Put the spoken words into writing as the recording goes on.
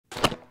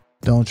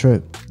Don't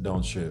trip.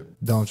 Don't trip.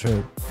 Don't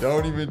trip.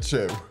 Don't even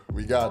trip.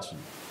 We got you.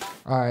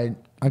 All right,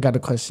 I got a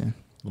question.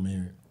 Let me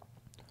hear it.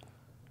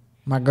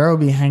 My girl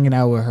be hanging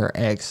out with her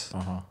ex.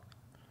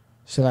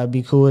 Should I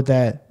be cool with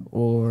that,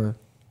 or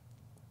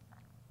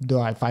do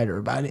I fight her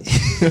about it?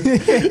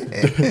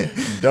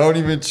 Don't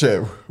even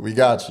trip. We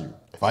got you.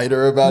 Fight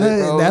her about it,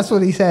 bro. That's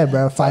what he said,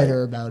 bro. Fight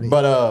her about it.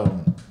 But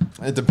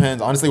it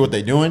depends. Honestly, what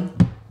they doing,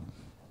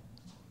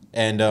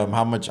 and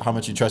how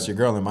much you trust your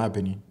girl. In my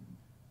opinion,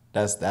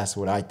 that's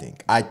what I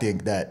think. I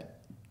think that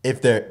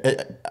if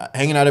they're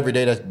hanging out every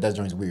day, that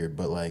joint's weird.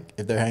 But like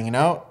if they're hanging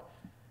out,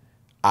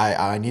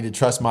 I need to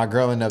trust my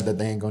girl enough that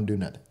they ain't gonna do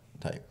nothing.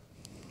 Type.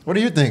 What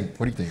do you think?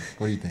 What do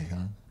you think?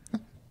 Huh?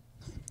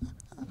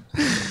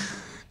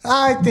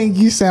 I think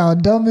you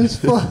sound dumb as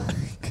fuck.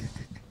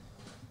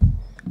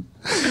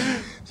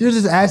 You're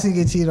just asking to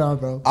get cheated on,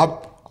 bro.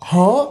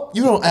 Huh?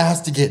 You don't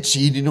ask to get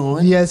cheated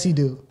on? Yes, you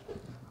do.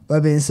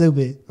 But being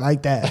stupid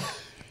like that.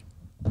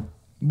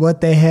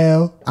 What the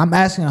hell? I'm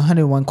asking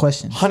 101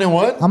 questions.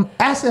 101? I'm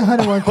asking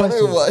 101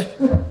 questions.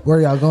 101.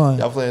 Where y'all going?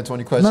 Y'all playing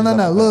 20 questions?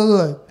 No.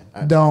 Look.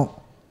 Right. Don't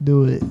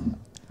do it.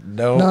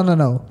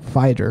 No.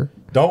 Fight her.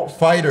 Don't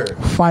fight her.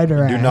 Fight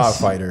her ass. Do not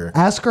fight her.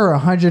 Ask her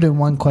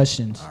 101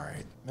 questions. All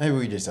right. Maybe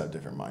we just have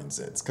different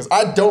mindsets. Because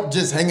I don't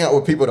just hang out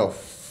with people to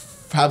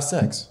have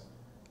sex.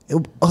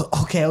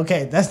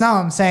 Okay. That's not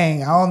what I'm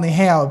saying. I only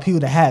hang out with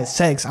people that have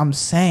sex. I'm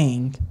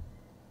saying...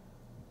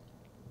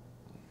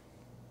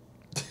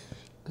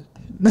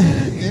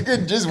 You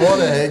could just want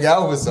to hang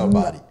out with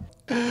somebody.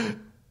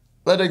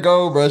 Let it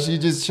go, bro. She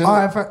just chilling.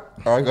 All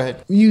right, go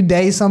ahead. You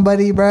date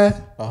somebody, bro,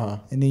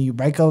 and then you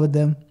break up with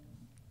them,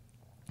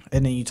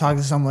 and then you talk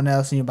to someone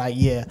else, and you're like,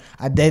 "Yeah,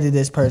 I dated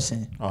this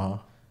person."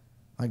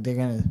 Like they're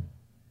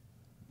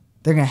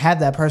gonna have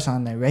that person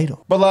on their radar.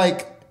 But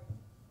like,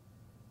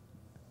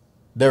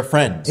 they're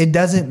friends. It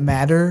doesn't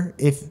matter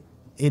if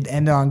it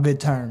ended on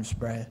good terms,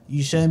 bro.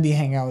 You shouldn't be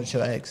hanging out with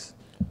your ex.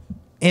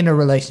 In a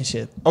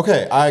relationship.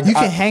 Okay, you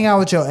can hang out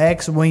with your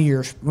ex when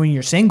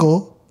you're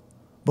single,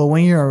 but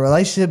when you're in a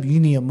relationship, you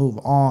need to move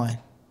on.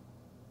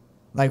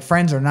 Like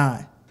friends or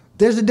not.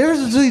 There's a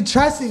difference between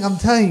trusting, I'm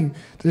telling you,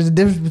 there's a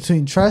difference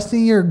between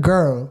trusting your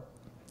girl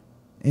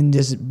and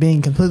just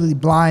being completely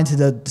blind to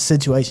the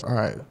situation. All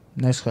right,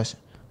 next question.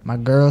 My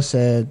girl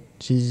said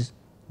she's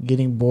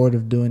getting bored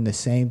of doing the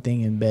same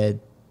thing in bed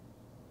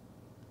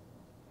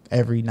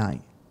every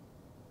night.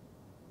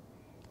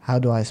 How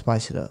do I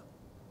spice it up?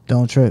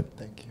 Don't trip.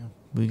 Thank you.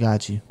 We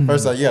got you.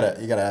 First, you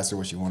gotta ask her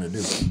what she want to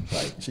do.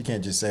 Like, she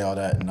can't just say all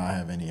that and not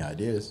have any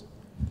ideas.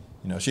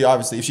 You know, she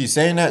obviously, if she's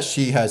saying that,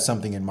 she has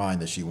something in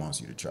mind that she wants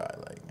you to try.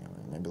 Like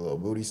maybe a little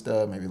booty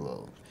stuff, maybe a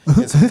little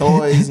get some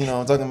toys. You know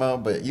what I'm talking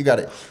about? But you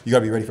gotta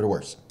be ready for the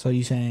worst. So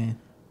you saying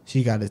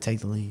she got to take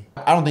the lead?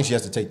 I don't think she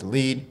has to take the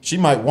lead. She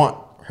might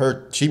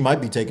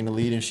be taking the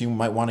lead, and she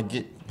might want to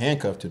get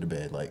handcuffed to the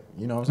bed. Like,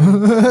 you know what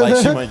I'm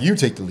saying? Like you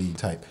take the lead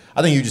type.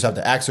 I think you just have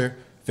to ask her,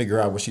 figure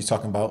out what she's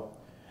talking about.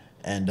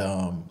 And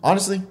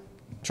honestly,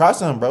 try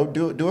something, bro.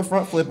 Do a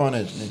front flip on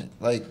it,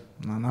 like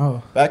I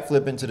know. Back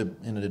flip into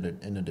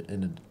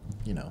the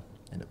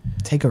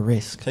take a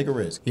risk. Take a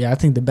risk. Yeah, I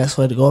think the best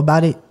way to go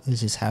about it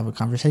is just have a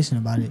conversation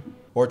about it.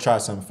 Or try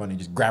something funny.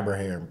 Just grab her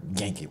hair and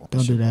yank it.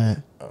 Don't do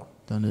that. Oh,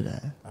 don't do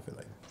that. I feel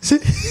like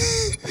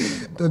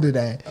don't do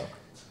that. Oh.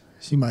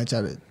 She might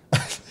try to.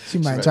 She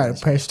might try to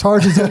press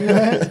charges on your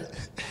head.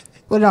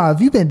 But no, if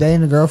you've been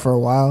dating a girl for a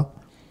while,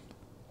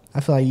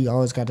 I feel like you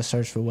always got to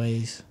search for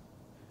ways.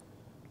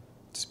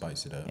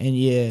 Spice it up. And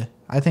yeah,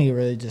 I think it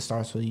really just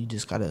starts with you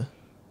just gotta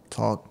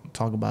talk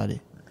about it.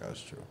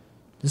 That's true.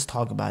 Just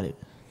talk about it.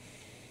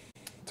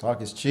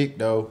 Talk is cheap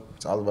though.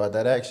 It's all about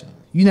that action.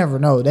 You never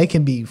know. They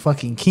can be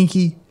fucking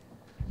kinky.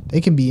 They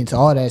can be into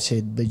all that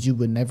shit, but you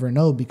would never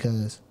know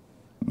because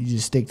you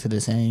just stick to the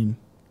same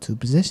two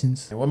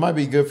positions. And what might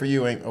be good for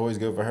you ain't always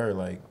good for her.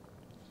 Like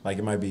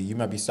you might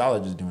be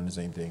solid just doing the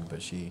same thing,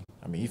 but you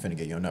finna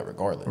get your nut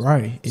regardless.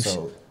 Right.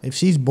 If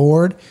she's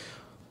bored.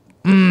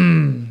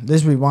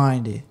 Let's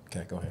rewind it.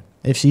 Okay, go ahead.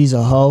 If she's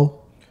a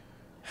hoe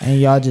and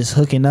y'all just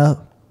hooking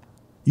up,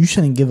 you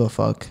shouldn't give a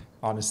fuck.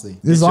 Honestly.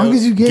 As long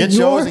as you get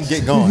yours and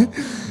get going.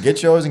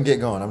 Get yours and get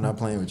going. I'm not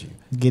playing with you.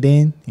 Get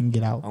in and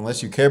get out.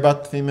 Unless you care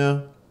about the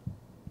female,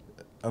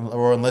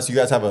 or unless you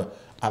guys have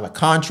a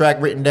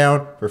contract written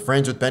down for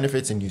friends with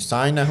benefits and you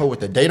sign that hoe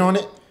with a date on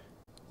it,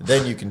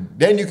 then you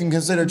can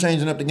consider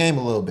changing up the game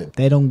a little bit.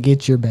 They don't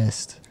get your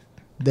best.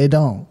 They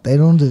don't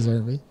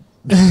deserve it.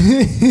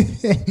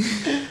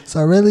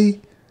 So really,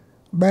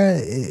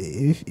 bruh,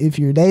 if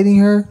you're dating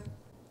her,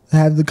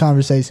 have the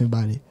conversation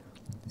about it.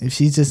 If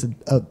she's just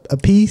a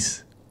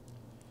piece,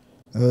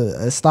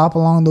 a stop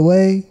along the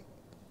way,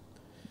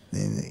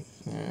 then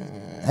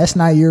that's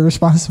not your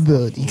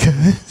responsibility.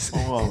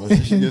 Hold on,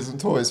 she should get some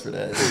toys for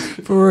that.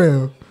 For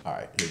real. All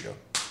right, here you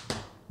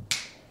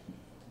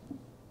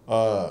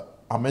go.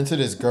 I'm into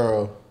this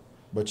girl,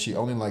 but she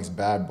only likes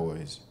bad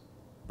boys.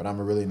 But I'm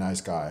a really nice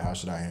guy. How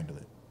should I handle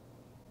it?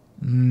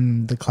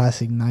 The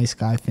classic nice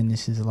guy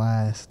finishes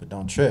last. But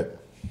don't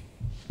trip.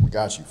 We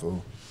got you,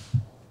 fool.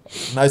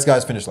 Nice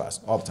guys finish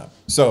last all the time.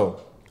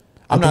 So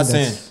I'm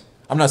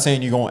not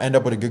saying you're gonna end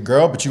up with a good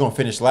girl, but you're gonna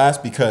finish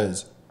last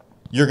because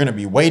you're gonna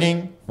be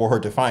waiting for her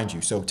to find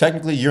you. So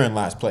technically, you're in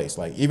last place.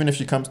 Like even if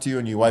she comes to you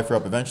and you wife her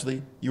up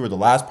eventually, you were the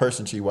last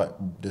person she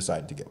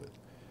decided to get with.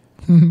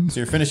 So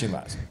you're finishing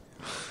last.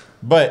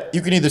 But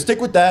you can either stick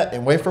with that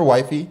and wait for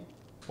wifey,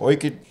 or you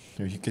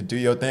could do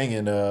your thing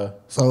and.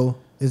 So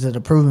is it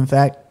a proven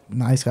fact?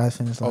 Nice guys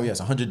finish last. Oh yes,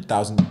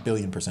 100,000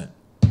 billion%.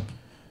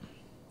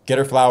 Get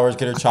her flowers,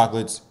 get her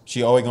chocolates.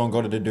 She always gonna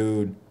go to the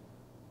dude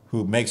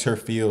who makes her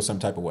feel some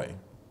type of way.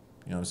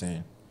 You know what I'm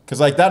saying?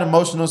 Because like that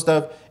emotional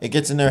stuff, it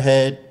gets in their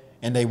head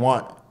and they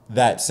want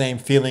that same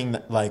feeling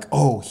that like,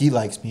 oh, he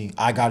likes me.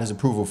 I got his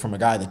approval from a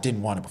guy that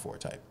didn't want it before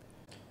type.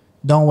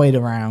 Don't wait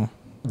around.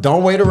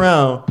 Don't wait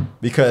around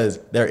because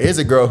there is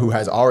a girl who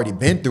has already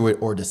been through it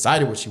or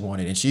decided what she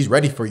wanted and she's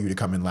ready for you to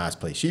come in last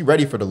place. She's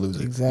ready for the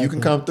loser. Exactly. You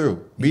can come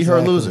through. Be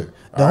her loser.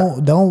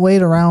 Don't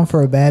wait around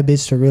for a bad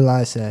bitch to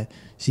realize that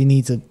she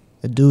needs a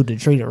dude to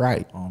treat her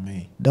right. On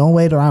me. Don't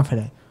wait around for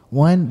that.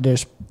 One,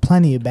 there's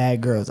plenty of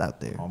bad girls out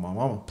there. On my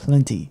mama.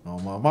 Plenty.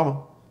 On my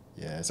mama.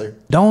 Yeah, sir.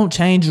 Don't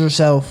change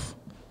yourself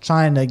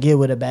trying to get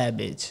with a bad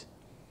bitch.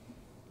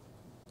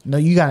 No,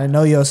 you gotta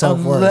know your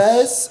self-worth.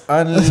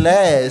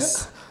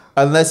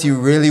 Unless you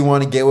really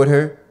want to get with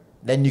her,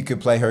 then you could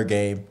play her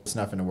game. It's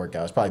not gonna work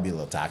out. It's probably be a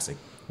little toxic.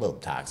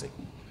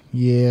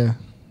 Yeah,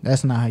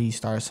 that's not how you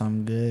start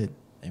something good.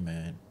 Hey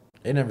man,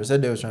 they never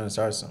said they was trying to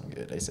start something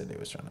good. They said they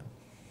was trying to.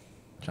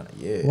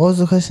 Yeah. What was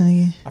the question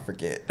again? I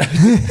forget.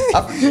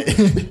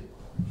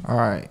 All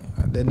right.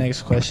 The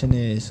next question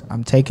is,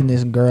 I'm taking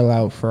this girl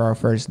out for our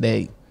first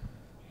date.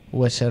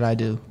 What should I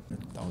do?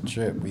 Don't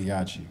trip. We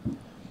got you.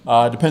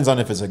 Depends on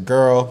if it's a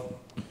girl,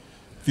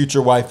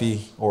 future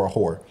wifey, or a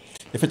whore.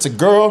 If it's a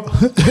girl,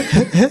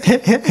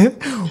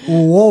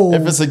 whoa.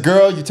 If it's a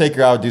girl, you take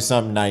her out, do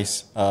something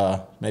nice.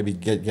 Maybe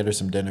get her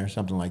some dinner,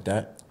 something like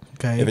that.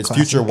 Okay. If it's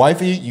future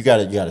wifey, you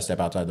gotta step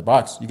outside the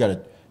box. You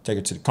gotta take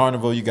her to the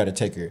carnival. You gotta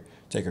take her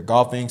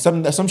golfing.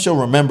 Some she'll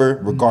remember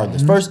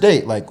regardless. First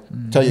date, like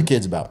tell your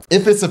kids about.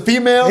 If it's a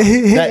female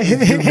that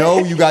you know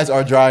you guys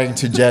are trying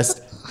to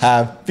just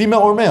have female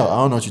or male, I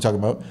don't know what you're talking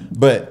about,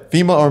 but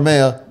female or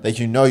male that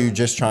you know you're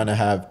just trying to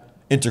have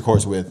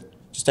intercourse with,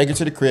 just take her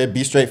to the crib.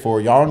 Be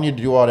straightforward. Y'all don't need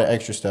to do all that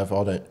extra stuff,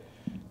 all that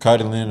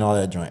cuddling and all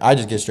that joint. I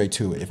just get straight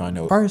to it if I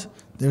know it. First,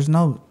 you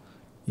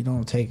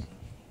don't take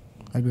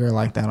a girl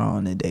like that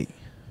on a date.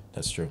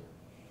 That's true.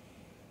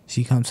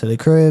 She comes to the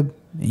crib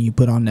and you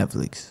put on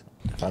Netflix.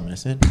 5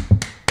 minutes in.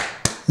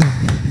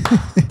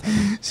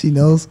 She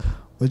knows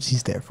what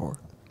she's there for.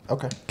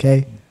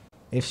 Okay.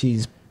 If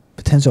she's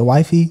potential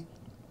wifey,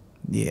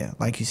 yeah,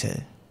 like you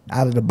said,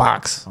 out of the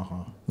box.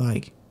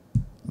 Like,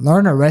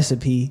 learn a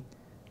recipe,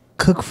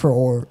 cook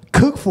for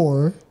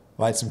her.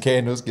 Light some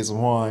candles, get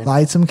some wine.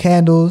 Light some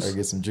candles. Or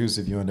get some juice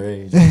if you're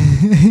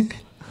underage.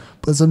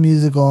 Put some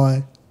music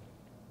on.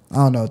 I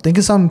don't know. Think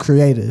of something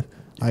creative.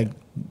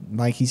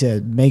 Like he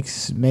said,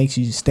 makes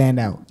you stand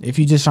out. If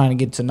you're just trying to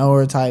get to know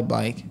her type,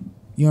 like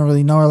you don't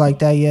really know her like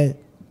that yet,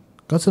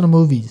 go to the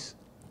movies.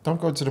 Don't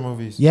go to the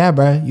movies. Yeah,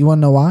 bruh. You want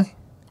to know why?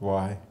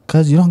 Why?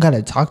 Because you don't got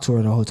to talk to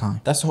her the whole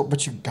time. But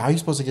how are you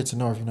supposed to get to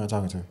know her if you're not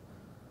talking to her?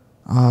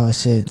 Oh,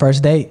 shit.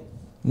 First date,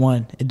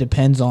 one, it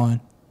depends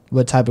on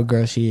what type of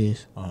girl she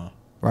is.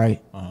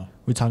 Right?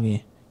 We're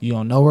talking, you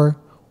don't know her,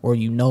 or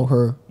you know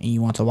her and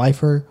you want to wife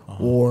her,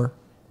 or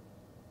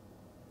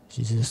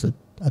she's just a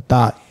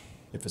thought.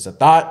 If it's a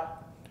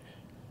thought,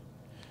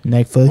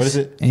 Netflix what is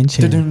it? And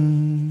chill.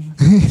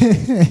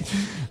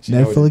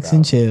 Netflix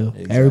and chill.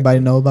 Exactly. Everybody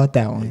know about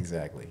that one.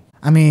 Exactly.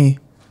 I mean,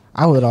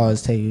 I would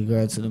always take a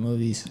girl to the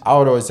movies. I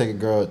would always take a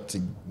girl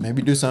to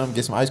maybe do something,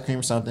 get some ice cream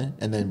or something,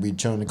 and then we'd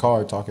chill in the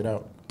car, talk it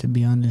out. To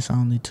be honest, I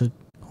only took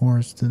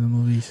whores to the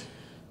movies.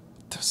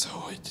 So,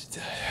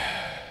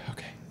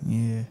 okay.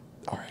 Yeah.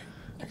 All right.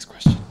 Next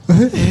question.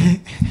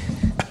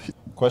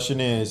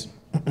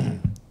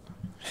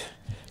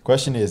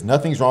 Question is,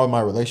 nothing's wrong with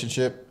my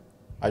relationship.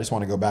 I just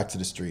want to go back to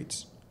the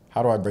streets.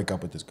 How do I break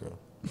up with this girl?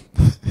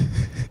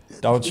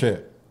 Don't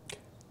trip.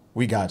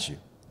 We got you.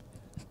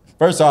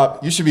 First off,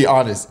 you should be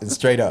honest and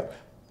straight up.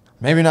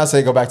 Maybe not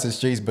say go back to the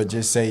streets, but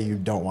just say you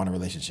don't want a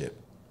relationship.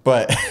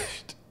 But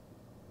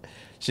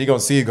she gonna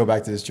see you go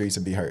back to the streets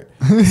and be hurt.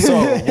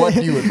 So what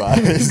do you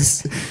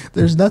advise?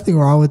 There's nothing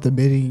wrong with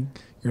admitting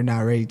you're not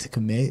ready to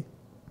commit.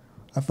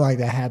 I feel like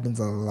that happens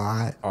a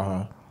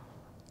lot.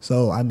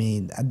 So, I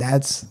mean,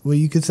 that's what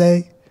you could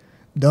say.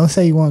 Don't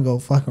say you want to go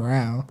fuck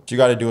around. What you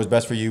got to do is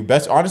best for you.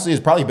 Honestly, it's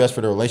probably best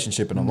for the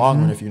relationship in the long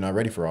run if you're not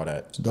ready for all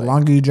that. The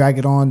longer you drag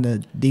it on,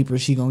 the deeper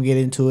she going to get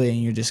into it,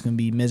 and you're just going to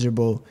be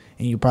miserable,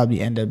 and you probably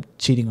end up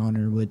cheating on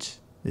her, which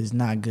is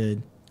not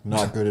good.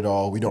 Not good at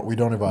all. We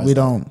don't advise We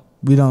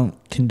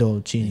don't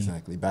condone cheating.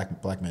 Exactly.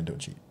 Black men don't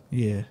cheat.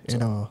 Yeah,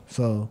 at all.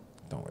 So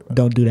don't worry about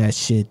don't do that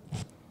shit.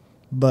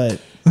 But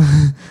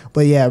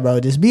yeah, bro,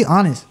 just be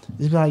honest.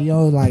 Just be like,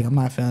 yo, like, I'm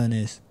not feeling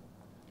this.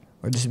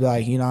 Or just be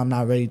like, I'm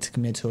not ready to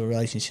commit to a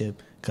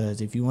relationship.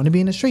 Because if you want to be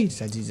in the streets,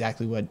 that's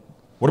exactly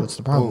what's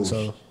the problem.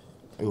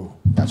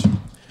 Gotcha.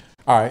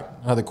 All right,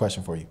 another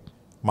question for you.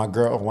 My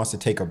girl wants to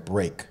take a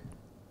break.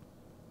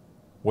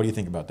 What do you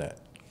think about that?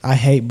 I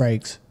hate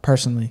breaks,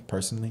 personally.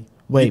 Personally?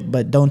 Wait,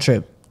 but don't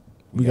trip.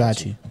 We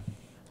got you.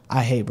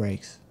 I hate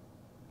breaks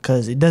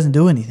because it doesn't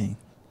do anything.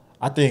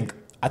 I think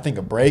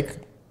a break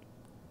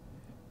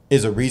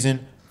is a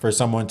reason for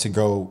someone to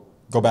go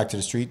back to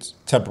the streets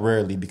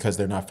temporarily because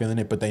they're not feeling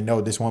it, but they know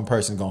this one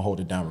person's gonna hold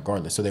it down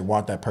regardless. So they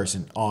want that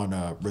person on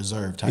a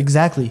reserve type.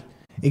 Exactly.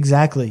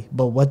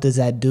 But what does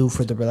that do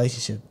for the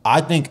relationship?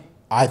 I think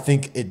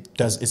it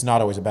does. It's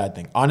not always a bad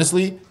thing.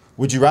 Honestly,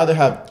 would you rather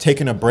have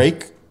taken a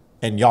break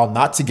and y'all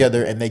not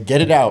together and they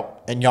get it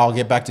out and y'all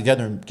get back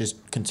together and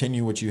just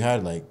continue what you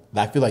had? Like,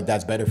 I feel like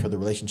that's better for the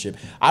relationship.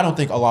 I don't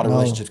think a lot of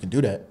relationships can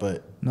do that,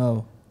 but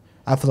no,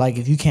 I feel like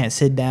if you can't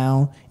sit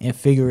down and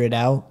figure it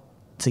out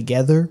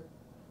together,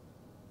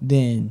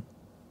 then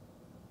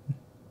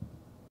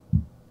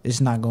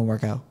it's not gonna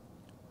work out.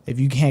 If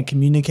you can't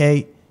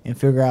communicate and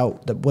figure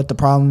out what the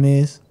problem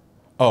is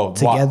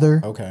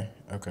together, okay,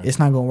 it's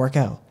not gonna work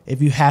out.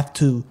 If you have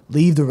to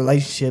leave the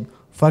relationship,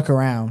 fuck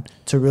around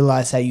to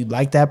realize that you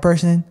like that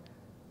person,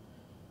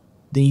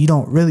 then you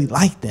don't really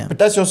like them. But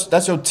that's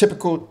a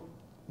typical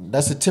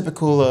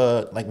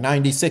like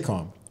 90s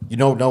sitcom. You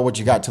don't know what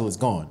you got till it's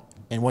gone,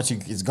 and once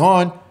it's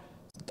gone,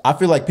 I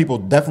feel like people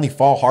definitely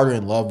fall harder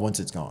in love once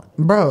it's gone.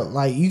 Bro,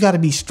 like, you got to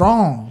be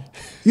strong.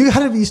 You got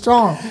to be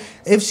strong.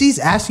 If she's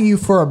asking you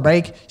for a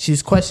break,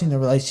 she's questioning the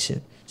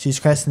relationship. She's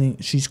questioning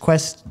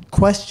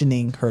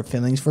her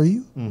feelings for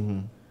you,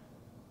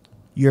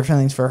 your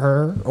feelings for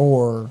her,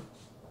 or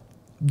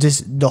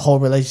just the whole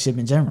relationship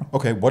in general.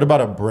 Okay, what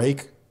about a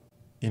break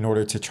in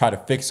order to try to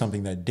fix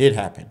something that did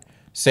happen?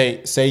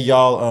 Say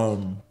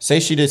y'all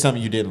say she did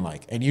something you didn't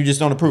like, and you just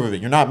don't approve of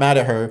it. You're not mad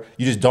at her.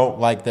 You just don't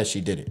like that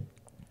she did it.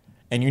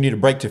 And you need a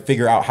break to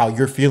figure out how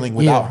you're feeling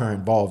without her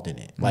involved in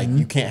it. Like,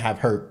 you can't have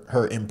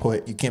her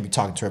input. You can't be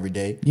talking to her every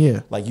day. Yeah.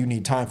 Like, you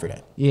need time for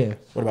that. Yeah.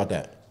 What about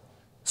that?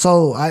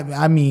 So,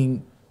 I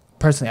mean,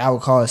 personally, I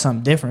would call it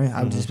something different.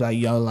 I would just be like,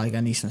 yo, like,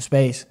 I need some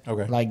space.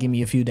 Okay. Like, give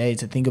me a few days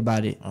to think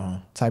about it,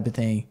 type of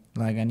thing.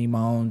 Like, I need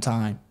my own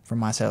time for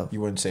myself.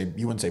 You wouldn't say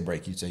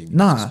break. You'd say you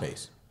need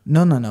space.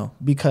 No.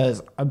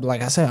 Because,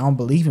 like I said, I don't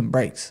believe in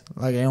breaks.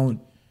 Like,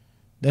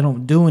 they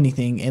don't do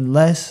anything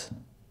unless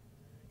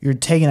you're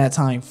taking that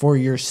time for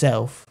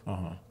yourself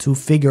to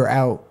figure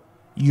out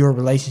your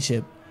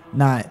relationship.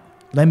 Not,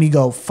 let me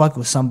go fuck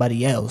with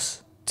somebody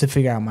else to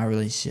figure out my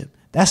relationship.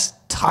 That's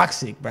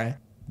toxic, bruh.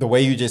 The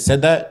way you just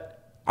said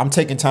that, I'm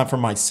taking time for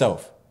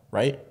myself,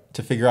 right?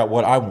 To figure out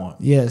what I want.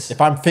 Yes. If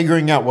I'm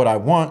figuring out what I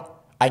want,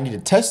 I need to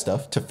test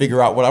stuff to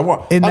figure out what I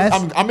want.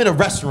 I'm in a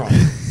restaurant.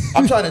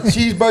 I'm trying a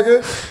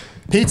cheeseburger,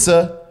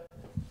 pizza,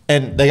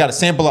 and they got a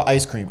sample of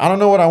ice cream. I don't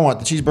know what I want,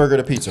 the cheeseburger or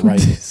the pizza, right?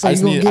 So I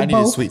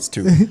needed sweets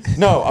too.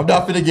 No, I'm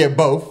not gonna get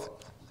both.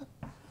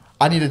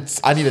 I need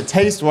to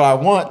taste what I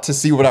want to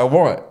see what I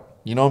want.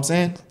 You know what I'm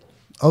saying?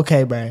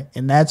 Okay, bro.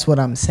 And that's what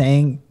I'm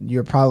saying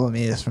your problem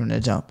is from the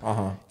jump.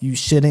 You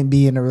shouldn't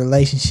be in a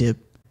relationship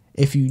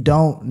if you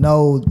don't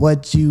know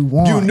what you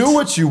want. You knew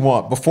what you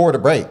want before the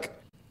break.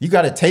 You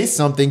got to taste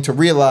something to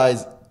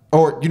realize,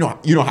 or you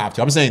don't have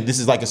to. I'm saying this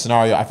is like a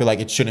scenario. I feel like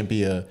it shouldn't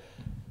be a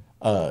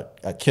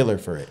killer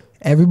for it.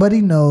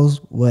 Everybody knows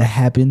what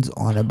happens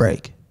on a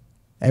break.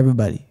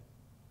 Everybody.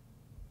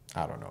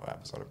 I don't know what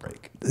happens on a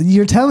break.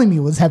 You're telling me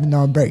what's happening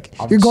on a break.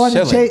 You're going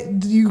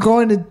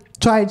to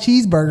try a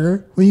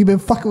cheeseburger when you've been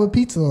fucking with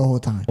pizza the whole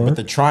time. But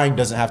the trying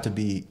doesn't have to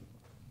be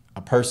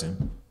a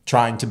person.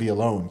 Trying to be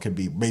alone could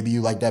be, maybe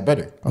you like that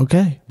better.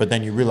 Okay. But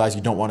then you realize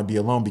you don't want to be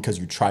alone because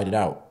you tried it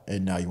out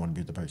and now you want to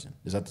be with the person.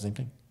 Is that the same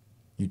thing?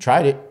 You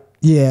tried it.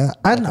 Yeah,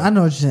 I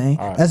know what you're saying.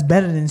 Right. That's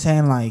better than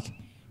saying like,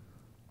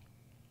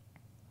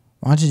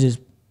 why don't you just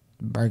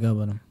break up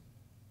with him?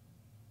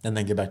 And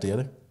then get back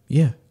together?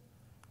 Yeah.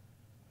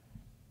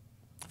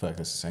 I feel like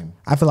that's the same.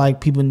 I feel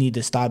like people need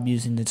to stop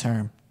using the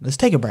term, let's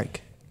take a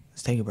break.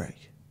 Let's take a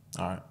break.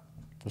 All right.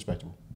 Respectable.